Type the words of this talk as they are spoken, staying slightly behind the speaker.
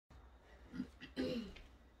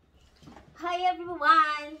Hi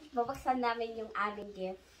everyone! Babuksan namin yung aming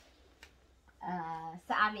gift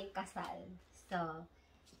sa aming kasal. So,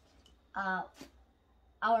 uh,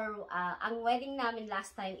 ang wedding namin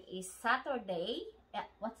last time is Saturday.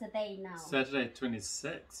 What's the day now? Saturday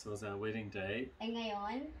 26th was our wedding day. And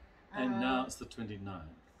ngayon? And now it's the 29th.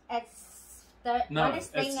 It's No,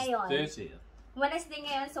 Wednesday it's ngayon. 30th. Wednesday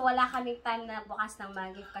ngayon, so wala kaming time na bukas ng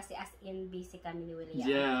mga gift kasi as in busy kami ni William.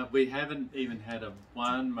 Yeah, we haven't even had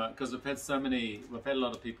because we've had a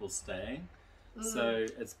lot of people staying. So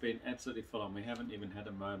it's been absolutely full on. We haven't even had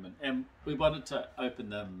a moment. And we wanted to open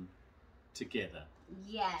them together.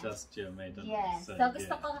 Yes. Just you and me, didn't yes. we? So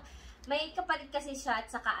gusto ko, may kapalit kasi siya at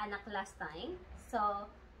saka anak last time. So,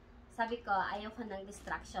 sabi ko, ayaw ko ng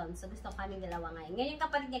distraction. So gusto ko kaming dalawa ngayon. Ngayon yung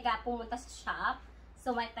kapalit niya pumunta sa shop.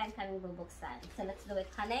 So my time kaming bubuksan. So let's do it,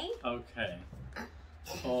 honey. Okay.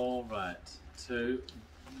 All right. To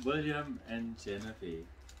William and Genevieve.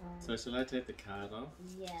 So shall I take the card off?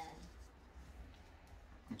 Yeah.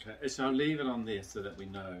 Okay. So I'll leave it on there so that we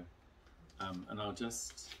know. And I'll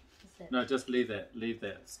just leave that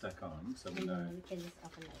stuck on so we know. We can just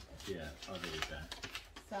open like this. Yeah. Oh, there we go.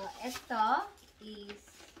 So ito is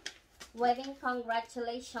wedding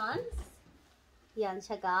congratulations. Yan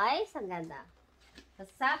siya, guys. Ang ganda. So,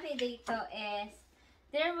 sabi dito is,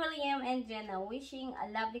 Dear William and Jenna, wishing a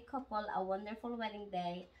lovely couple a wonderful wedding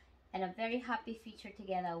day and a very happy future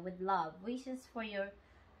together with love.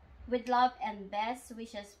 With love and best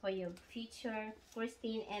wishes for your future,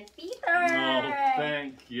 Christine and Peter. Oh,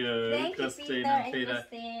 thank you, Thank Christine you, and Peter Peter.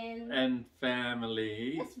 Christine. And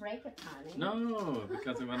family. Let's break it, honey. No,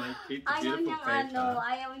 because we want to keep the Ayaw beautiful niyang paper.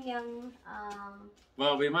 ayaw niyang,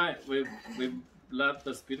 Well, we love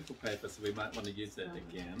this beautiful paper, so we might want to use that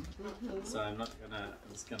again. So I'm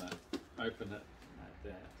just gonna open it like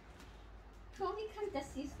that. Oh, we can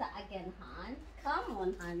just use that again, hon. Come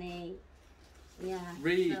on, honey. Yeah.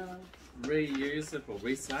 Reusable,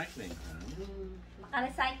 recycling, huh?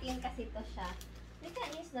 Maka-recycling kasi ito siya. We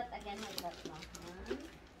can use that again like that, no, hon.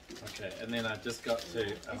 Okay, and then I just got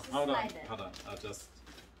to hold on. I'll just.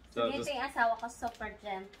 So dito yung asawa ko, super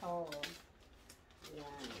gentle. Yeah.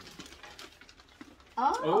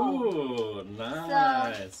 Oh,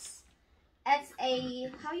 nice. So, it's a,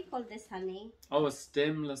 how you call this, honey? Oh, a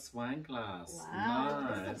stemless wine glass. Wow.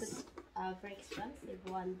 Nice. This is a very expensive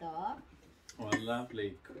one, though. Oh,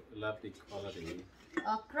 lovely quality.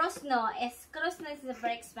 Krosno is a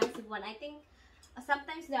very expensive one. I think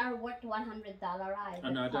sometimes they are worth $100, right? Oh,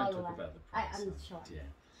 no, don't talk about the price. I'm not sure. Yeah.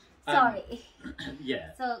 Sorry.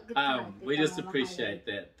 Yeah. So good. We just appreciate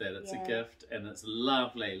that it's a gift and it's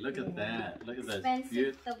lovely. Look at that. Look at those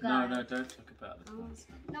beautiful. No, don't talk about the price.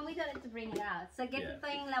 No, we don't need to bring it out. So get ito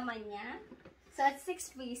yung laman niya. So it's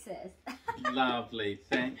 6 pieces. Lovely.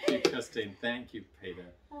 Thank you, Christine. Thank you, Peter.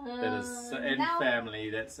 That is and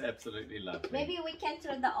family. That's absolutely lovely. Maybe we can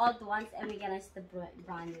throw the old ones and we're gonna use the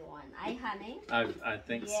brand new one. Aye, honey? I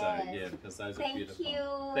think so. Yeah, because those are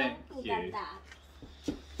beautiful. Thank you. Thank you.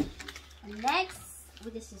 Next,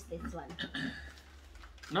 we just use this one.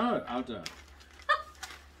 No, I'll do it.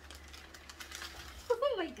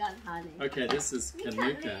 Oh my god, honey. Okay, this is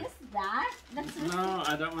Kanuka. Is that? That's no,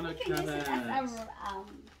 I don't want to cut it. I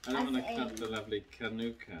don't want to cut the lovely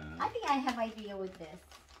Kanuka. I think I have idea with this.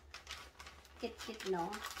 Kit, no.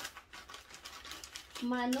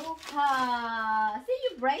 Manuka. See,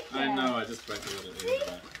 you break it. I know, I just broke a little bit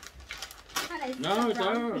of that. No,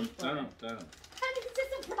 don't. It's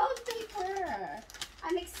just a brown paper.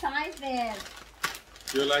 I'm excited.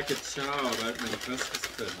 You're like a child opening Christmas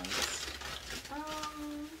presents.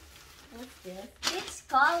 What's this? Peach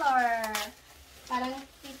color. Parang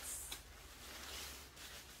peach.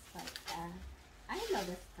 Like I know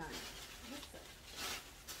this kind.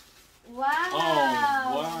 Wow. Oh,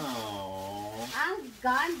 wow. Ang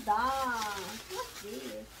ganda. What's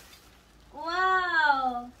this?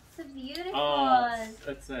 Wow. So beautiful. Oh,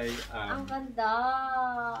 it's a ang ganda.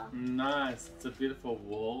 Nice. It's a beautiful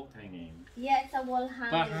wall hanging. Yeah, it's a wall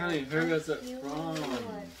hanging. But honey, who is it from?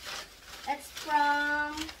 It's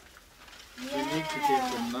from. We need to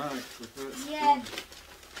get the notes. Yes.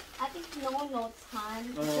 I think no notes, hon.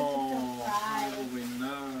 Oh, how will we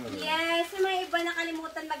know? Yes, may iba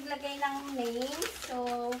nakalimutan maglagay ng names.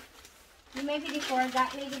 So, maybe they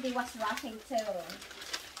forgot. Maybe they was rushing too.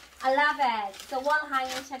 I love it. So, wall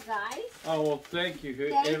hanging siya, guys. Oh, well, thank you.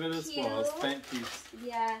 Whoever this was, thank you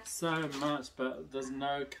so much. But there's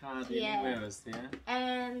no card anywhere, is there?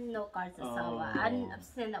 And no cards as well. I've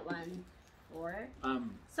seen that one before.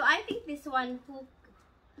 So, I think this one,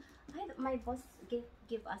 my boss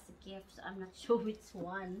give us a gift. So I'm not sure which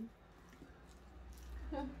one.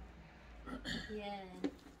 Yeah.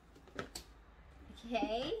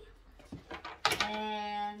 Okay.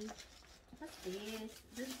 And what's this?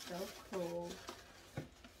 This is so cool.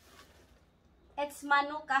 It's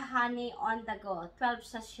Manuka honey on the go. 12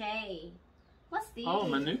 sachet. What's this? Oh,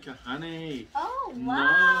 Manuka honey. Oh,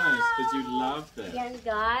 wow. Nice, because you love that. Yan,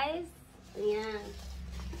 guys. Yan.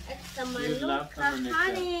 It's the You love the Manuka Manuka.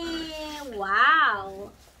 honey.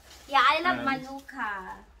 Wow. Yeah, I love And- Manuka.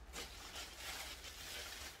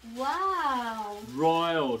 Wow.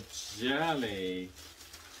 Royal jelly.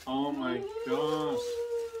 Oh my gosh.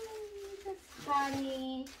 That's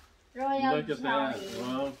funny. Royal Look at that. jelly.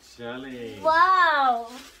 Royal jelly. Wow.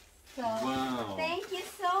 So, Wow. thank you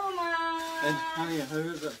so much. And honey, who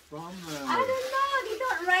is it from I though? don't know. They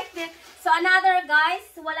don't write there. So, another guys,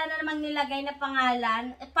 wala na namang nilagay na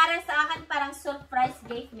pangalan. Para sa akin, parang surprise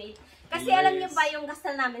gift made. Kasi alam niyo Yes. ba yung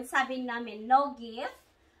gastal namin, sabi namin, no gift.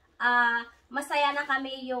 Masaya na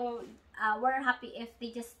kami yung, we're happy if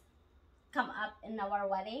they just come up in our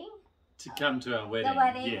wedding. To come to our wedding. The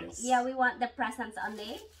wedding, Yes. yeah, we want the presents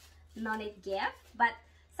only. No need gift. But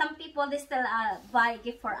some people, they still buy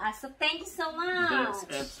gift for us. So, thank you so much. That's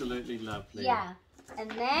absolutely lovely. Yeah.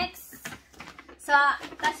 And next, so,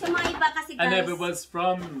 kasi yung mga iba kasi guys. And if it was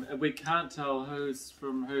from, we can't tell who's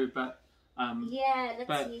from who, but Yeah, let's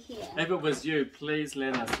but see here. if it was you, please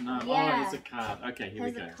let us know. Oh, Yeah. here's a card. Okay, here we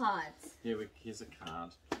Here's go. a card. Here's a card.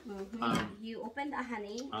 You open the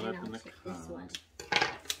honey I'll and open I'll the check this one. card.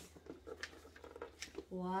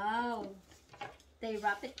 Wow. They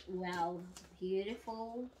wrap it well.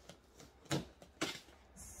 Beautiful.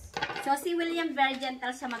 So, si William very gentle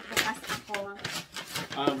siya magbukas ako.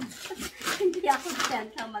 Hindi ako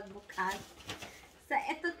gentle magbukas. So,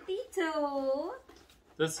 eto Tito.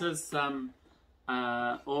 This is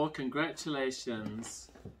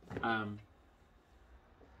congratulations,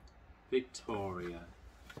 Victoria.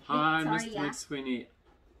 Hi, Mr. Victoria. McSweeney.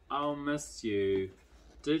 I'll miss you.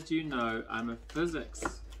 Did you know I'm a physics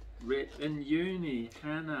rep in uni,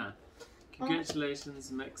 Hannah?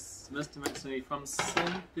 Congratulations, Mr. McSweeney from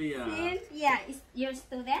Cynthia. Cynthia, is your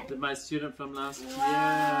student? My student from last year.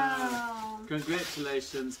 Wow.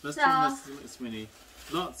 Congratulations, Mr. So- and Mrs. McSweeney.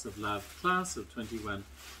 Lots of love, class of 21,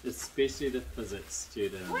 especially the physics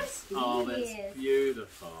students. What's Oh, that's this?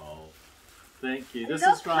 beautiful. Thank you. This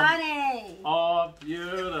Look, is from. honey. Oh,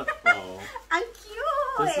 beautiful. Ang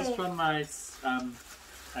cute. This is from my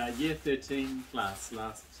year 13 class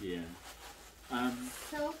last year.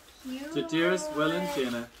 So cute. To dearest Will and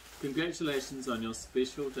Jenna, congratulations on your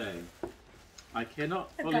special day. I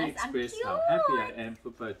cannot fully Guys, I'm express how cute. happy I am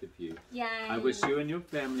for both of you. Yan. I wish you and your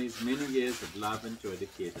families many years of love and joy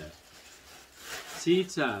together.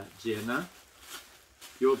 Tita, Jenna,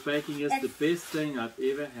 your baking is the best thing I've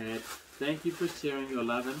ever had. Thank you for sharing your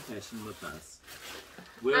love and passion with us.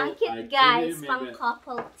 Ang Will, cute, I guys. do Pang remember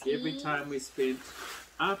couple tea. every time we spent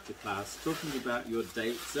after class talking about your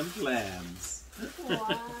dates and plans.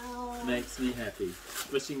 Wow. Makes me happy.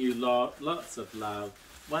 Wishing you lots of love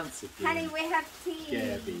once Honey, again. we have tea.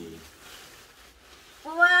 Gabby.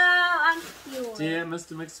 Wow, ang cute. Dear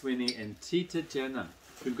Mr. McSweeney and Tita Jenna.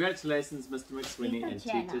 Congratulations, Mr. McSweeney Tita and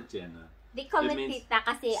Jenna. Tita Jenna. Di call It me means tita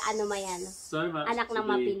kasi ano ma yan. So much Anak to ng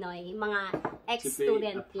mga be, Pinoy. Mga to be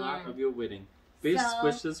ex-student a part yan. of your wedding. Best So,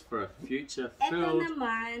 wishes for a future Eto filled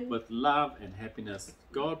naman. with love and happiness.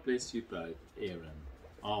 God bless you both, Aaron.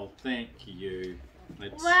 Oh, thank you. My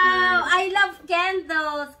Wow, two I love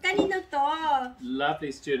candles. Kanino to? lovely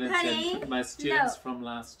students Honey, and my students look. from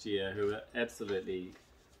last year who are absolutely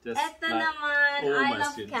just Eto like naman, all I my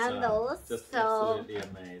love students candles. are just So, absolutely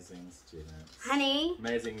amazing students. honey,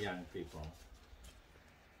 Amazing young people.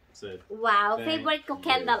 So, wow, Thank favorite ko you.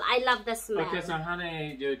 candle. I love the smell. okay, so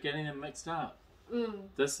honey, you're getting them mixed up.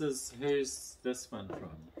 This is, who's this one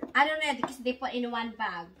from? I don't know because they put in one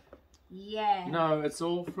bag. Yeah. No, it's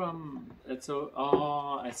all from,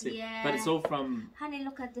 oh, I see. Yeah. But it's all from, Honey,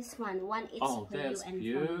 look at this one. One is oh, for you that's and for me.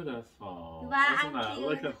 beautiful. Diba? Isn't Ang it? cute.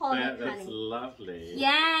 Look at Hold that, it, that's honey. lovely.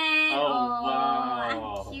 Yay! Oh,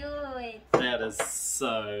 wow. Ang cute. That is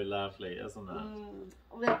so lovely, isn't it?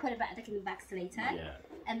 We'll put it back in the box later. Yeah.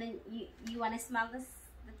 And then you want to smell this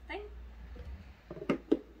thing?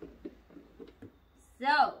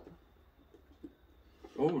 So,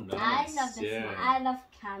 Oh, I nice. love this yeah. one. I love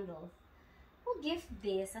candles. Who gift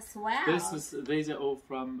this as well? These are all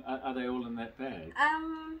from, are they all in that bag?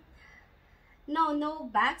 No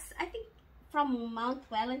bags. I think from Mount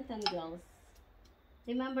Wellington girls.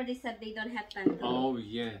 Remember they said they don't have time Oh,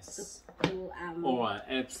 yes. to Oh, I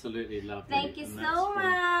absolutely love it. Thank you And so that's from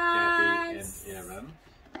Gabby much. and Aaron.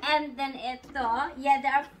 And then ito, yeah, they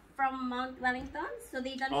are from Mount Wellington, so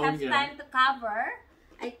they don't Oh, have yeah. time to cover.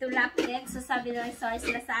 Ay, to wrap it. So sabi nila, sorry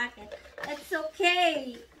sila sa akin. It's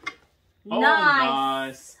okay. Oh, Nice.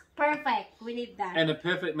 nice. Perfect. We need that. And a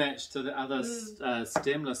perfect match to the other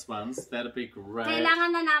stemless ones. That'd be great.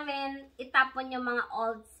 Kailangan na namin itapon yung mga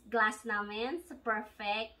old glass namin. So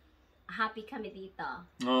perfect. Happy kami dito.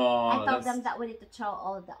 Oh, I told them that we need to throw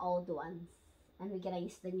all the old ones. And we're gonna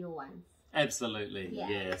use the new ones. Absolutely. Yeah.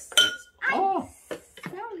 Yes. Oh.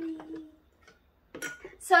 Sorry.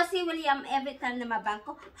 So si William, every time na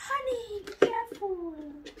mabangko, honey, be careful.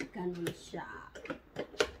 Ganun siya.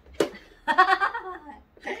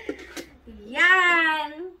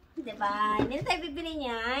 Yan. Diba? Hindi tayo bibili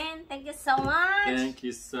niyan. Thank you so much. Thank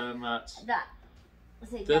you so much.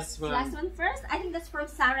 This last one first? I think that's from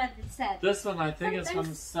Sarah that said. This one I think is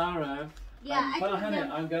from Sarah. Yeah, but honey,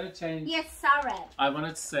 I'm going to change. Yes, Sarah. I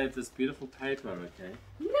wanted to save this beautiful paper, okay?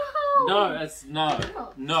 No. No, it's no.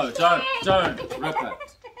 No, don't rip it.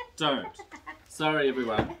 Don't. Sorry,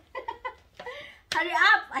 everyone. Hurry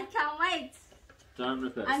up! I can't wait. Don't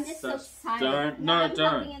rip it. I'm just so excited. Don't. No, I'm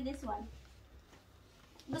don't. copying this one.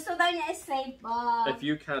 Gusto daw niya i-save. If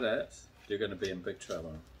you cut it, you're going to be in big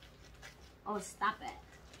trouble. Oh, stop it.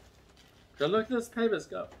 But look, this paper's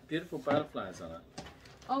got beautiful butterflies on it.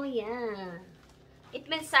 Oh, yeah. It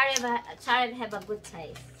means Sarah have a good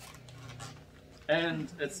taste. And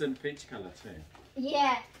it's in peach color too.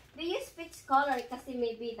 Yeah. They use peach color kasi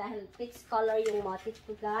maybe dahil peach color yung motif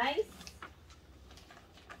ko, guys.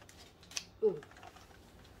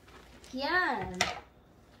 Yeah.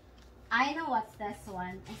 I know what's this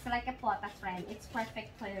one. It's like a photo frame. It's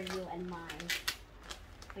perfect for you and mine.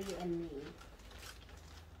 For you and me.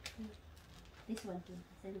 This one too.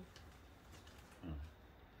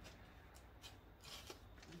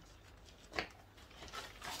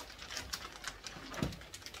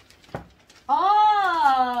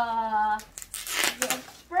 Oh! Yes,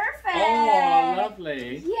 perfect! Oh,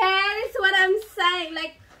 lovely. Yeah, that's what I'm saying.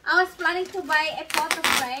 Like, I was planning to buy a photo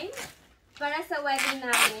frame para sa wedding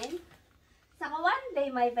namin. Saka one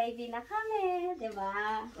day, may baby na kami.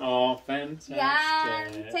 Diba? Oh, fantastic.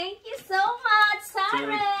 Yan. Thank you so much,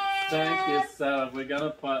 Sarah! Thank you, Sarah. We're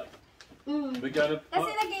gonna put...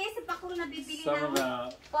 Kasi nag-iisip akong nabibili some of ng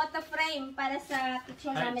our photo frame para sa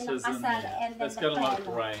picture namin ng pictures in kasal there. and then It's the gonna look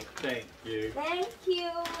photo. great. Thank you. Thank you.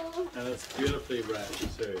 And it's beautifully wrapped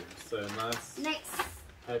too. So nice Next.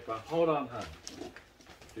 paper. Hold on, hun.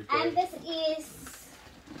 And this is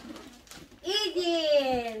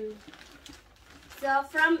Eden. So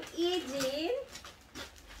from Eden,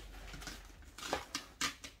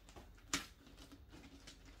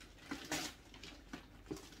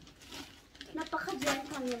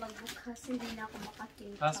 napaka-gentle niya magbukas. Hindi na ako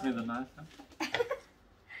makating. Pass me the knife, hun.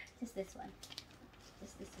 Just this one.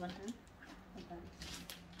 Just this one, huh? Hold on.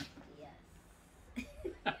 Yes.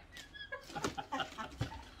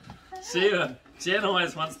 Jen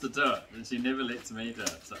always wants to do it, and she never lets me do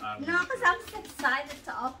it. So No, because I'm so excited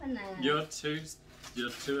to open it. You're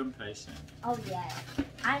too impatient. Oh yeah,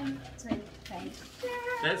 I'm too impatient.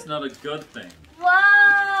 That's not a good thing. Wow!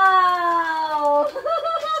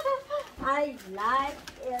 I like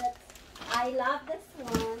it. I love this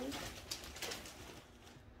one.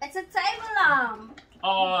 It's a table lamp.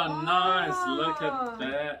 Oh, nice! Look Oh. at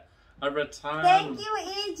that. A rattan Thank you,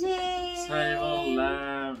 EJ. table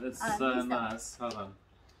lamp. It's so this nice. Hold on.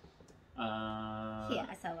 Here,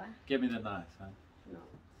 asawa. Give me the knife, huh? No.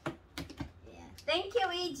 Yeah. Thank you,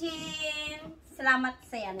 EJ. Salamat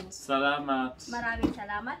sa ano. Salamat. Maraming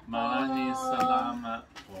salamat po. Maraming salamat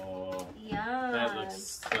po. Yan. That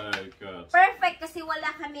looks so good. Perfect kasi wala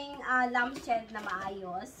kaming lampshade na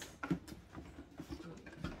maayos.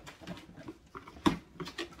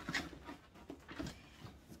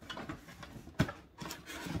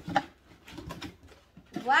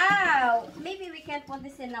 Wow! Maybe we can put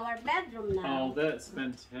this in our bedroom now. Oh, that's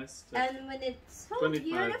fantastic. And when it's so 25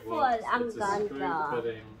 beautiful, watts. ang It's a screw ganda.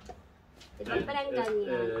 fitting. Diba parang It ganyan? is.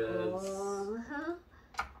 Oh.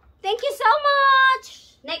 Thank you so much!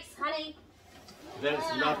 Next, honey. That's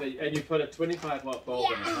lovely. And you put a 25 watt bulb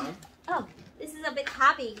in it, huh? Oh, this is a bit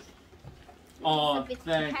heavy. Oh, It's a bit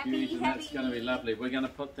thank heavy, you. That's heavy. going to be lovely. We're going to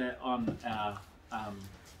put that on our...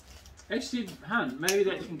 Actually, hun, maybe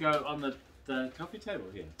that can go on the coffee table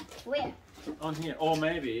here. Where? On here. Or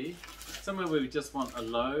maybe somewhere where we just want a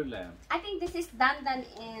low lamp. I think this is done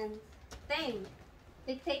in thing.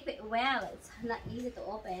 They tape it well. It's not easy to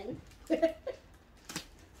open.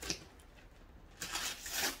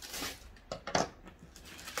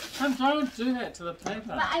 Hun, don't do that to the paper.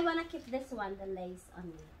 But I wanna keep this one, the lace on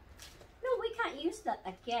it. No, we can't use that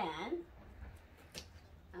again.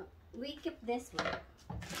 We keep this one.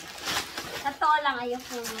 Totoo lang,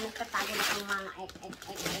 ayoko nagtatago na ang mga ek.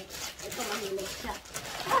 Ito, mahilig siya.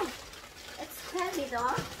 Ah!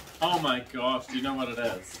 oh. Oh my gosh, do you know what it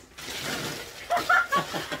is?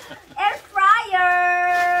 Air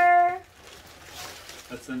fryer!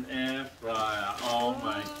 It's an air fryer. Oh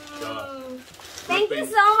my gosh. Thank you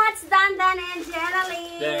so much, Dan and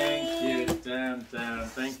Jenalyn. Thank you, Dan.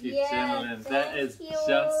 Thank you, Yes, Jenalyn. That thank is you.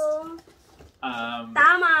 just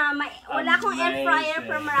Tama, wala akong air fryer amazing.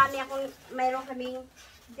 pero mayroon kaming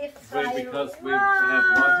deep fryer. because we have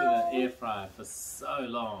wanted an air fryer for so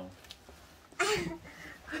long.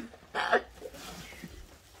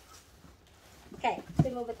 Okay,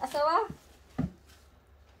 sumubit asawa.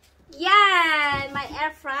 Yan! May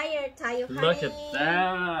air fryer tayo, honey. Look at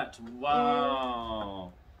that!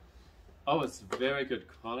 Wow! Oh, it's a very good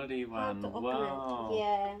quality one. to open it. Wow!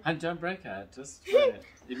 Yeah. And don't break it. Just try it.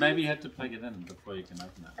 Maybe you have to plug it in before you can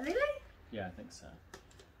open it. Really? Yeah, I think so.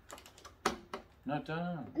 No,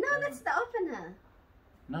 don't. No, that's the opener.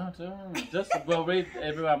 No, don't. Just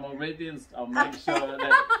everyone will read the I'll make sure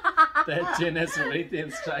that Jen has to read the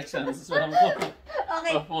instructions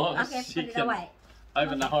Okay, before okay, she put it can away.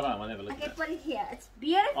 open the. Hold on, we'll have a look Okay, at it. put it here. It's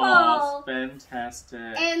beautiful. Oh, it's fantastic.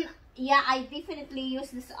 And yeah, I definitely use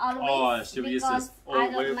this always. Oh, should we use this? because I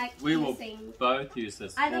don't like we will using. both use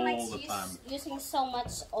this I don't all like the time. using so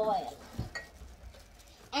much oil.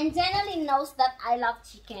 And Jenalyn knows that I love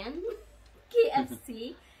chicken,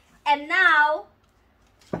 KFC, and now,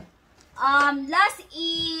 last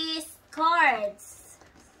is cards.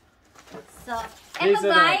 So, These eto are the-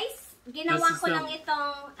 guys, ginawa this is ko the lang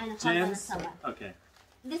itong ano, Gems. sawa. Okay.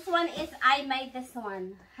 This one is I made this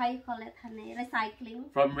one. How you call it, honey?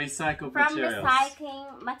 Recycling. From recycled From materials. recycling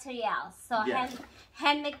materials. So, Yeah.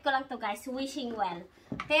 handmade ko lang to guys. Wishing well.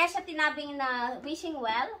 Kaya siya tinabing na wishing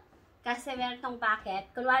well. Kasi meron tong bucket.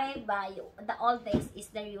 Kunwari ba, the old days is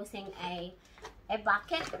they're using a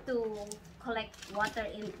bucket to collect water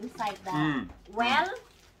inside the well.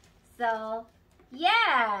 So,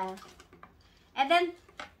 yeah. And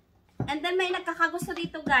then may nagkakagusto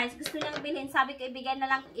dito guys. Gusto niyang bilhin. Sabi ko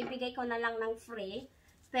ibigay ko na lang ng free.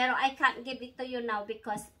 Pero I can't give it to you now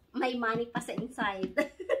because may money pa sa inside.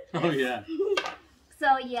 Oh yeah.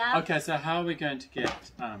 So yeah. Okay, so how are we going to get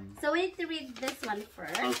So we need to read this one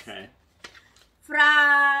first. Okay.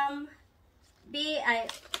 From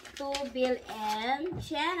to Bill and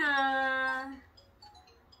Jenna.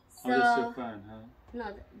 So, Oh, that's your phone, huh? no,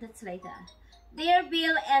 that's later. Dear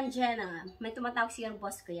Bill and Jenna, may tumatawag siya yung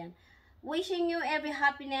boss ko yan. Wishing you every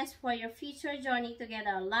happiness for your future journey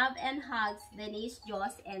together. Love and hugs, Denise,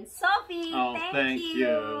 Joss, and Sophie. Oh, thank you.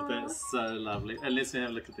 you. That's so lovely. And let's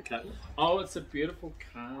have a look at the card. Oh, it's a beautiful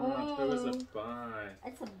card. Who is it by?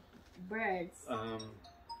 It's a birds. It's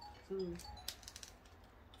a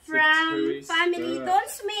From Therese Family Burke.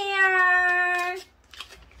 Donsmere.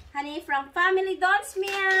 Honey, from Family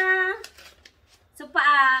Donsmere. So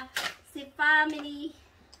si Family.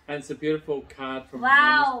 And it's a beautiful card from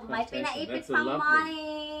Wow, Mama's may Plantation. pinaipit That's a pang lovely.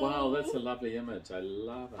 money. Wow, that's a lovely image. I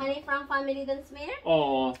love it. Honey, from Family Donsmere.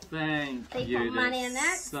 Oh, thank They you. put money in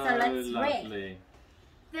That's it, so so let's read. lovely.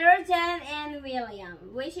 Dear Jen and William,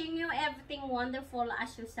 wishing you everything wonderful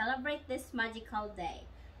as you celebrate this magical day.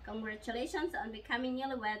 Congratulations on becoming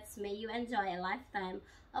newlyweds. May you enjoy a lifetime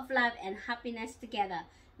of love and happiness together.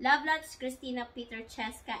 Love lots, Christina, Peter,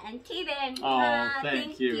 Cheska, and Kaden. Oh,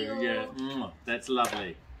 thank you. Yeah, that's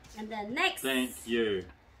lovely. And then next, Thank you.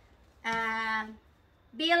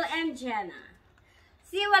 Bill and Jenna.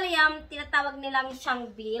 Si William, tinatawag nilang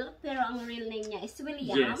siyang Bill, pero ang real name niya is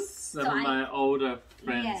William. Yes, some of my older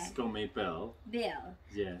friends Yeah. call me Bill. Bill.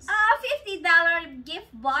 Yes. $50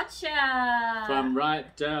 gift voucher. From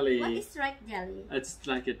Right Deli. What is right jelly? It's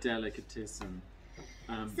like a delicatessen.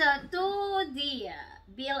 So, to the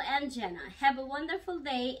Bill and Jenna, have a wonderful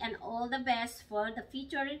day and all the best for the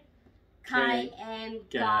future, Kai Okay. and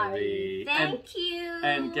Gary. Gary. Thank you.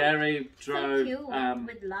 And Gary drove. Thank you.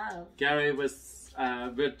 With love. Gary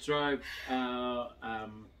drove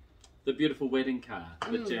the beautiful wedding car,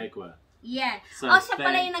 the Jaguar. Yeah. So, Siya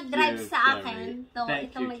pala yung thank nag-drive you, sa Gary. akin.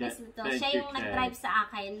 Thank Itong you, magazine to. Thank Siya you, yung Gary. nag-drive sa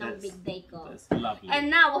akin nung That's- big day ko. That's lovely. And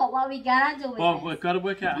now, what we gonna do with Well, it? we've got to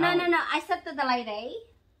work out No, how. no, no. I said to the lady,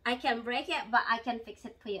 I can break it, but I can fix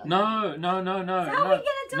it for you. No. So how no. are we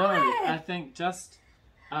gonna do no, it? I think just.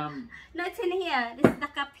 No, it's in here. This is the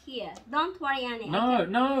cup here. Don't worry, honey. No.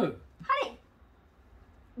 Honey,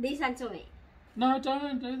 listen to me. No,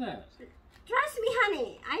 don't do that. Trust me,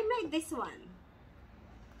 honey. I made this one.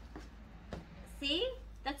 See?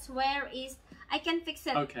 That's where is. I can fix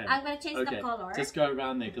it. Okay. I'm gonna change the Okay. color. Just go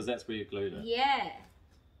around there because that's where you glued it. Yeah.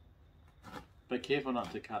 But careful not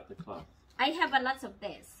to cut the cloth. I have a lot of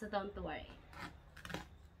this, so don't worry.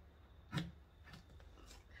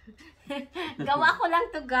 Gawa ko lang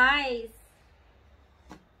to, guys.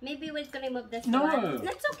 Maybe we can remove this No. one.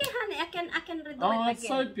 That's okay, honey. I can redo Oh, it it's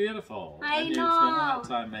again. so beautiful. I and you spent all know. that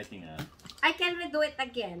time making it. I can redo it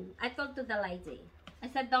again. I told to the lady. I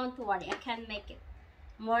said, don't worry. I can make it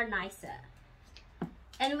more nicer.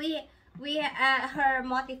 And her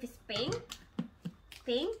motif is pink.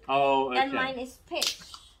 Oh, okay. And mine is peach.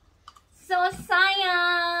 So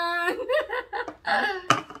sayang.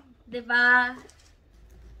 Diba?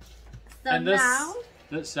 So and this, now,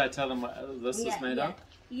 should I tell them what this is made of?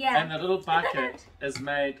 Yeah. And the little bucket is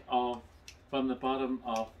made of, from the bottom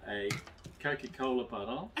of a Coca-Cola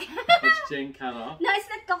bottle, which Jen cut off. No, it's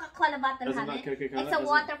not Coca-Cola bottle, Is it honey. not Coca-Cola? It's a Is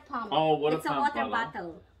water it? pump. Oh, water it's pump a water bottle.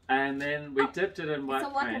 bottle. And then we dipped it in white It's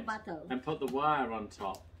a water paint bottle. and put the wire on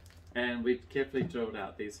top. And we carefully drilled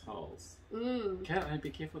out these holes. Be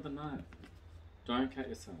careful with the knife. Don't cut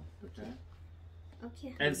yourself, okay?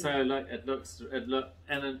 Okay. And so, like,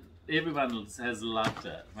 everyone has loved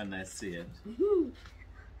it when they see it.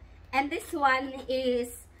 And this one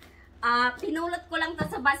is, pinulot ko lang to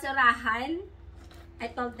sa basurahan. I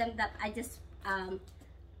told them that I just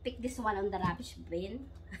picked this one on the rubbish bin.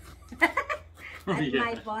 At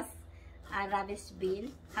my boss rubbish bin.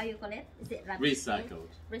 How you call it? Is it rubbish Recycled.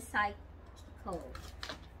 bin? Recycled.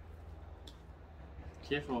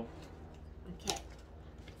 Careful. Okay.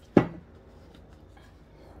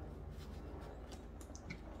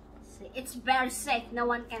 See, it's very safe. No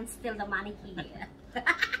one can steal the money here.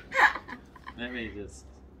 Let me just...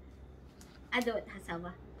 I do it,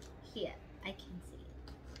 Hasawa. Here, I can see it.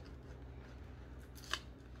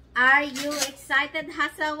 Are you excited,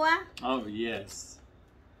 Hasawa? Oh, yes.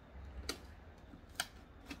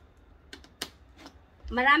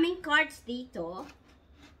 Maraming cards dito.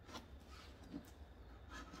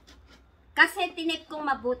 Kasi tinip kong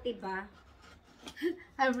mabuti ba?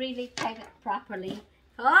 I really type it properly.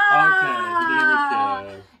 Oh! Okay, there we go.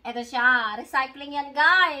 Ito siya. Recycling yan,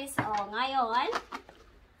 guys. Oh, ngayon.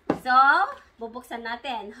 So, bubuksan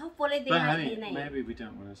natin. Hopefully, they But have honey, the name. maybe we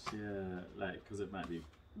don't want to share, like, because it might be...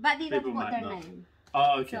 But they don't people put might their not. name.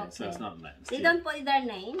 Oh, okay, It's so okay. it's not names. They don't put their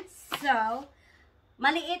names. So,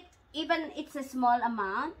 maliit, even it's a small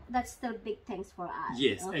amount, that's still big things for us.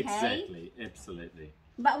 Yes, okay? exactly, absolutely.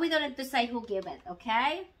 But we don't need to say who gave it,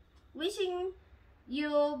 okay? Wishing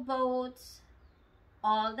you both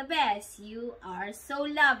all the best. You are so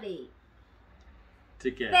lovely.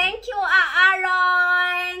 Together. Thank you,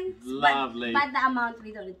 Aaron. Lovely. But the amount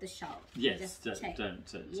we don't need to show. Yes, Just don't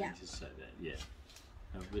check. Yeah. just say that, yeah.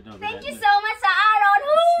 No, we don't Thank you know. so much, Aaron.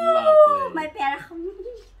 Woo! lovely. My pera.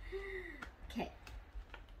 Okay.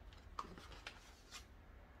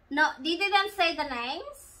 No, they didn't say the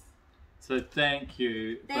names. So thank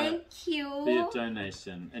you Thank you for your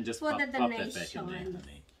donation. And just for pop, the pop that back in there, donation.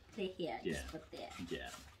 honey. Stay here. Yeah. Just put there. Yeah.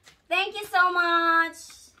 Thank you so much.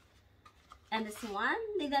 And this one,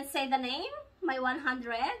 they didn't say the name. My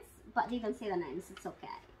 100s, but they didn't say the names. It's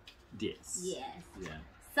okay. Yes. Yes. Yeah.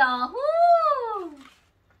 So, whoo!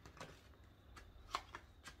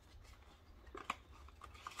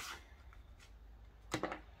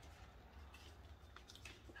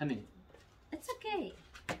 Honey, It's okay.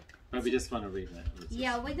 but we just want to read that.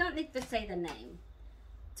 Yeah, we don't need to say the name.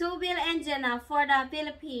 To Bill and Jenna for the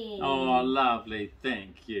Philippines. Oh, lovely.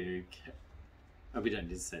 Thank you. Oh, we don't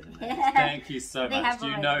need to say the name. Thank you so They much. have You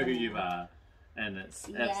already know who done you it. are. And it's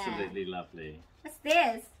Yeah. absolutely lovely. What's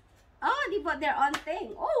this? Oh, they bought their own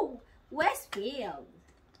thing. Oh, Westfield.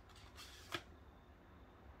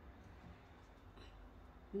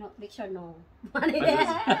 No, make sure no money there.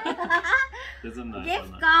 There's a note Gift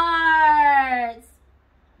on it. cards.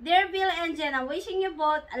 Dear Bill and Jenna, wishing you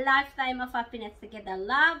both a lifetime of happiness together.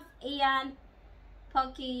 Love, Ian,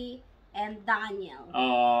 Pokey, and Daniel.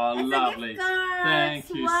 Oh, It's a lovely. gift card. Thank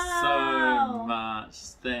you so Wow. much.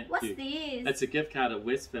 Thank What's you. this? It's a gift card at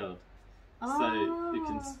Westfield. So you Oh.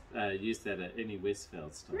 can use that at any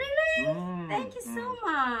Westfield store. Really? Mm, Thank you so mm,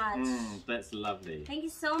 much. that's lovely. Thank you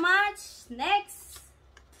so much. Next.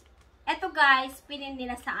 Eto guys, pinin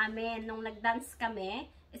nila sa amin nung nag-dance kami.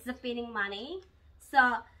 It's the pinning money. So,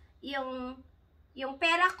 yung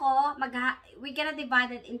pera ko, we gonna divide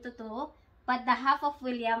it into two. But the half of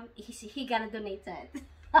William, he gonna donate it.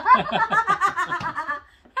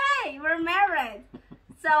 Hey, we're married.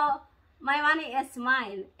 So, my money is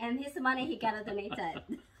mine. And his money, he gonna donate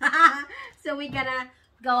it. So, we gonna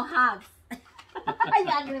go halves. You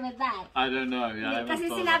agree with that? I don't know. Yeah, I haven't Kasi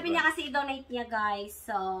thought sinabi about niya that. kasi i-donate niya, guys.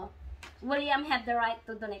 So, William have the right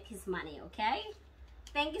to donate his money, okay?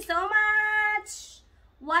 Thank you so much!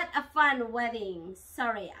 What a fun wedding.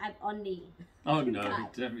 Sorry, I've only... Oh no,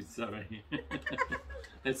 God. don't be sorry.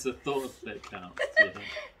 It's the thought that counts. Yeah.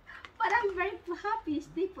 But I'm very happy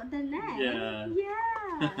they put the name. Yeah.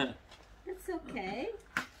 Yeah. That's okay.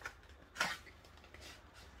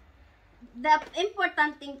 The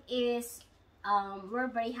important thing is we're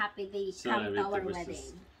very happy they come to our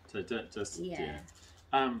wedding. So don't just Yeah.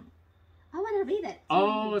 yeah. I want to read it.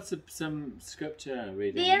 Oh, it's some scripture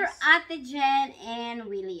readings. Dear Ate Jen and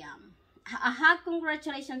William, a hug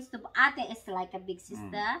congratulations to Ate is like a big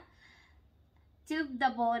sister. To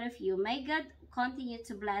the both of you, may God continue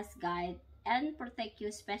to bless, guide, and protect you,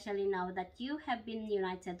 especially now that you have been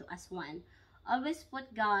united as one. Always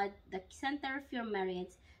put God the center of your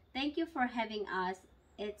marriage. Thank you for having us.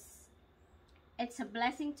 It's a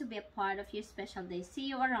blessing to be a part of your special day. See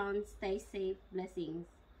you around. Stay safe. Blessings.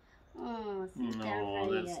 Oh,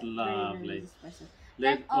 that's lovely.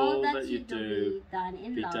 Let all that you do be done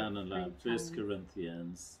in be love. done in love. Pray, 1 John.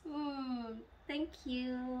 Corinthians. Thank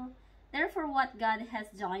you. Therefore, what God has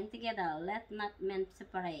joined together, let not men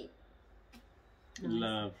separate. Nice.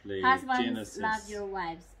 Lovely. Husbands, Genesis. love your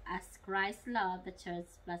wives as Christ loved the church,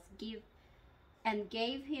 plus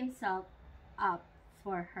gave himself up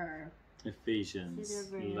for her.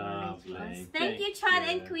 Ephesians. Lovely. Thank you, Chad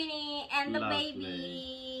you. and Queenie, and the Lovely.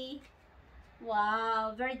 baby.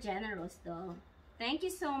 Wow, very generous though. Thank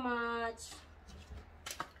you so much.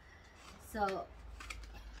 So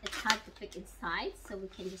it's hard to pick inside, so we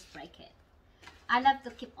can just break it. I love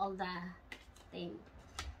to keep all the thing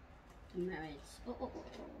to marriage. Oh.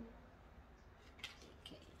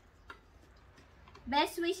 Okay.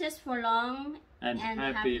 Best wishes for long And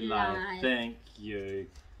happy life. Thank you.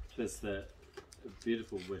 Just the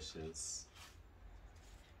beautiful wishes.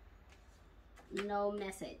 No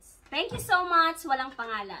message. Thank you so much. Walang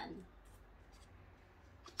pangalan.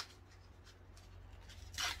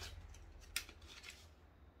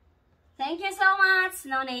 Thank you so much.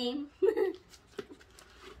 No name.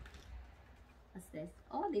 What's this?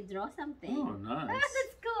 Oh, they draw something. Oh, nice.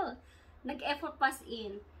 That's cool. Nag-effort pass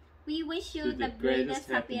in. We wish you To the the greatest, greatest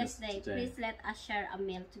happiest happiness day. today. Please let us share a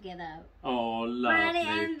meal together. Oh, lovely.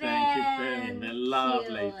 and Thank you, then Bernie.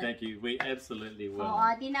 Lovely. cute. Thank you. We absolutely will.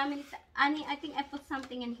 Oh, di namin, Ani, I think I put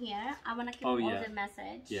something in here. I want to keep all yeah. the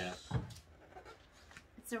message. Yeah.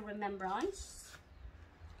 It's a remembrance.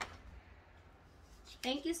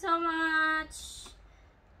 Thank you so much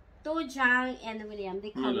to Jang and William.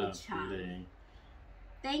 They call me Chang. Lovely.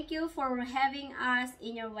 Thank you for having us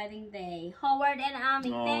in your wedding day. Howard and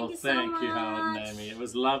Ami, Oh, thank you so much. you, Howard and Amy. It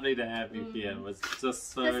was lovely to have you here. It was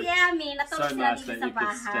just so, Kasi Ami, natulog so sila nice dito that sa you could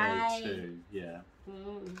bahay. stay too. Yeah.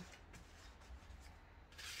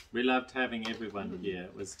 We loved having everyone here.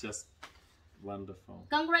 It was just wonderful.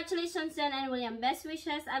 Congratulations, Jen and William. Best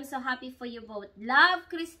wishes. I'm so happy for you both. Love,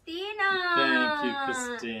 Christina. Thank you,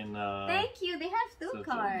 Christina. Thank you. They have two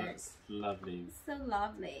cards. That's lovely. So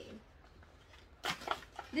lovely.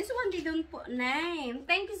 This one they don't put name.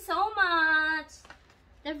 Thank you so much.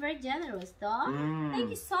 They're very generous, though. Thank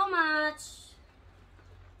you so much.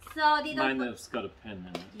 So they don't. Mine has got a pen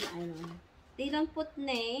in it. Yeah, I know. They don't put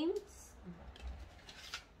names,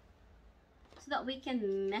 so that we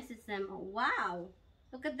can message them. Oh, wow,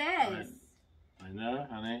 look at this. I know,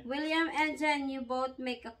 honey. William and Jen, you both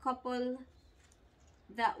make a couple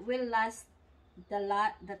that will last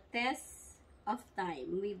the test of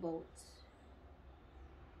time. We both.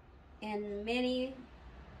 And many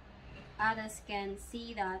others can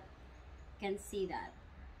see that.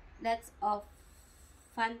 Lots of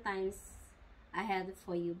fun times ahead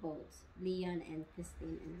for you both, Leon and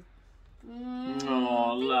Christine.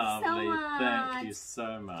 Oh, lovely. So thank you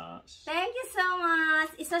so much. Thank you so much.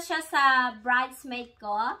 Isa siya sa bridesmaid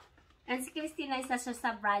ko. And si Christina, isa siya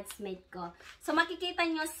sa bridesmaid ko. So makikita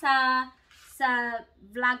nyo sa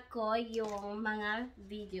vlog ko yung mga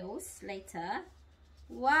videos later.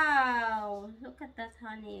 Wow! Look at that,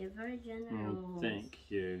 honey. Very generous.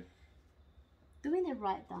 Thank you. Do we need to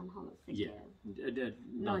write down how much they Yeah. give?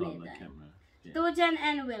 Not No on the need camera. Yeah. To Jen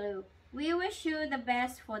and Willow, we wish you the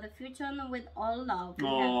best for the future with all love. We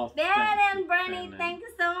Oh, have Ben thank and you, Bernie, Bernie. thank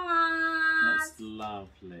you so much. That's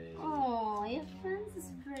lovely. Oh, your friends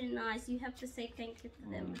is very nice. You have to say thank you to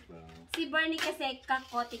them. Well. Si Bernie kasi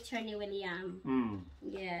kako-teacher ni William.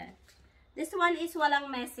 Yeah. This one is walang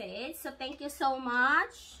message. So, thank you so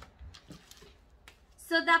much.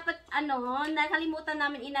 So, dapat, nakalimutan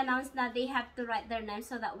namin in-announce na they have to write their name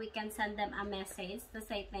so that we can send them a message to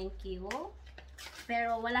say thank you.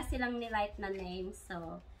 Pero, wala silang ni-write na name.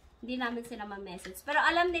 So, hindi namin sila ma-message. Pero,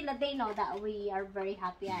 alam nila, they know that we are very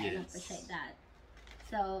happy and appreciate that.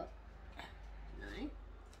 So,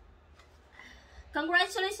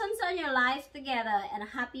 congratulations on your life together and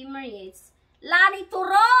happy marriage. Lani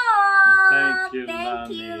Turon! Thank you,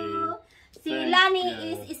 Thank Lani. you. Si Thank Lani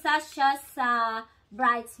you. is isa siya sa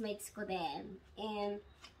bridesmaids ko din. And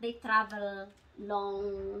they travel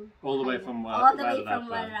long... All the way from all the way from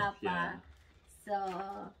Wairarapa. Wairarapa. Yeah. So,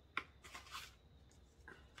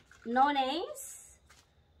 no names.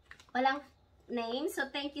 Walang names. So,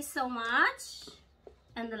 thank you so much.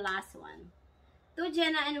 And the last one. To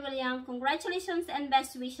Jenna and William, congratulations and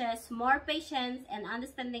best wishes. More patience and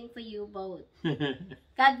understanding for you both.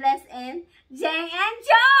 God bless and Jane and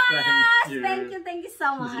Josh! Thank you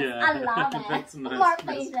so much. Yeah. I love it. That's nice. More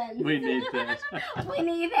patience. We need that. We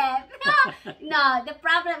need it. No, the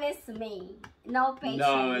problem is me. No patience.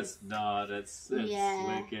 No, it's not. It's Yeah.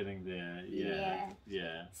 we're getting there. Yeah.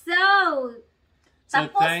 Yeah. So, So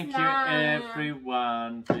tapos thank you na.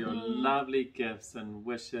 everyone for your lovely gifts and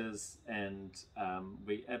wishes, and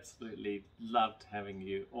we absolutely loved having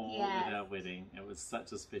you all Yes. at our wedding. It was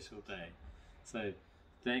such a special day. So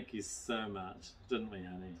thank you so much, didn't we,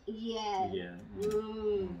 honey? Yes. Yeah.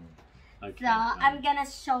 Okay. So, I'm gonna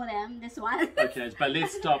show them this one. Okay, but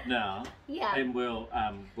let's stop now, Yeah. and we'll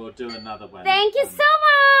do another one. Thank you so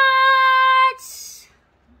much!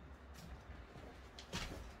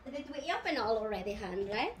 Did we open all already,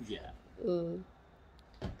 Han, right? Yeah.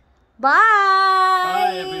 Bye!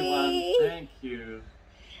 Bye everyone. Thank you.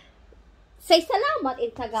 Say salamat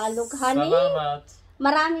in Tagalog, honey. Salamat.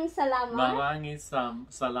 Maraming salamat. Maraming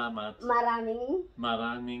salamat.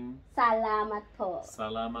 Maraming Salamat po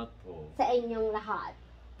salamat po. sa inyong lahat.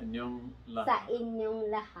 Inyong Sa lahat. inyong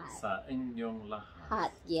lahat. Sa inyong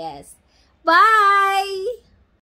lahat. Yes. Bye!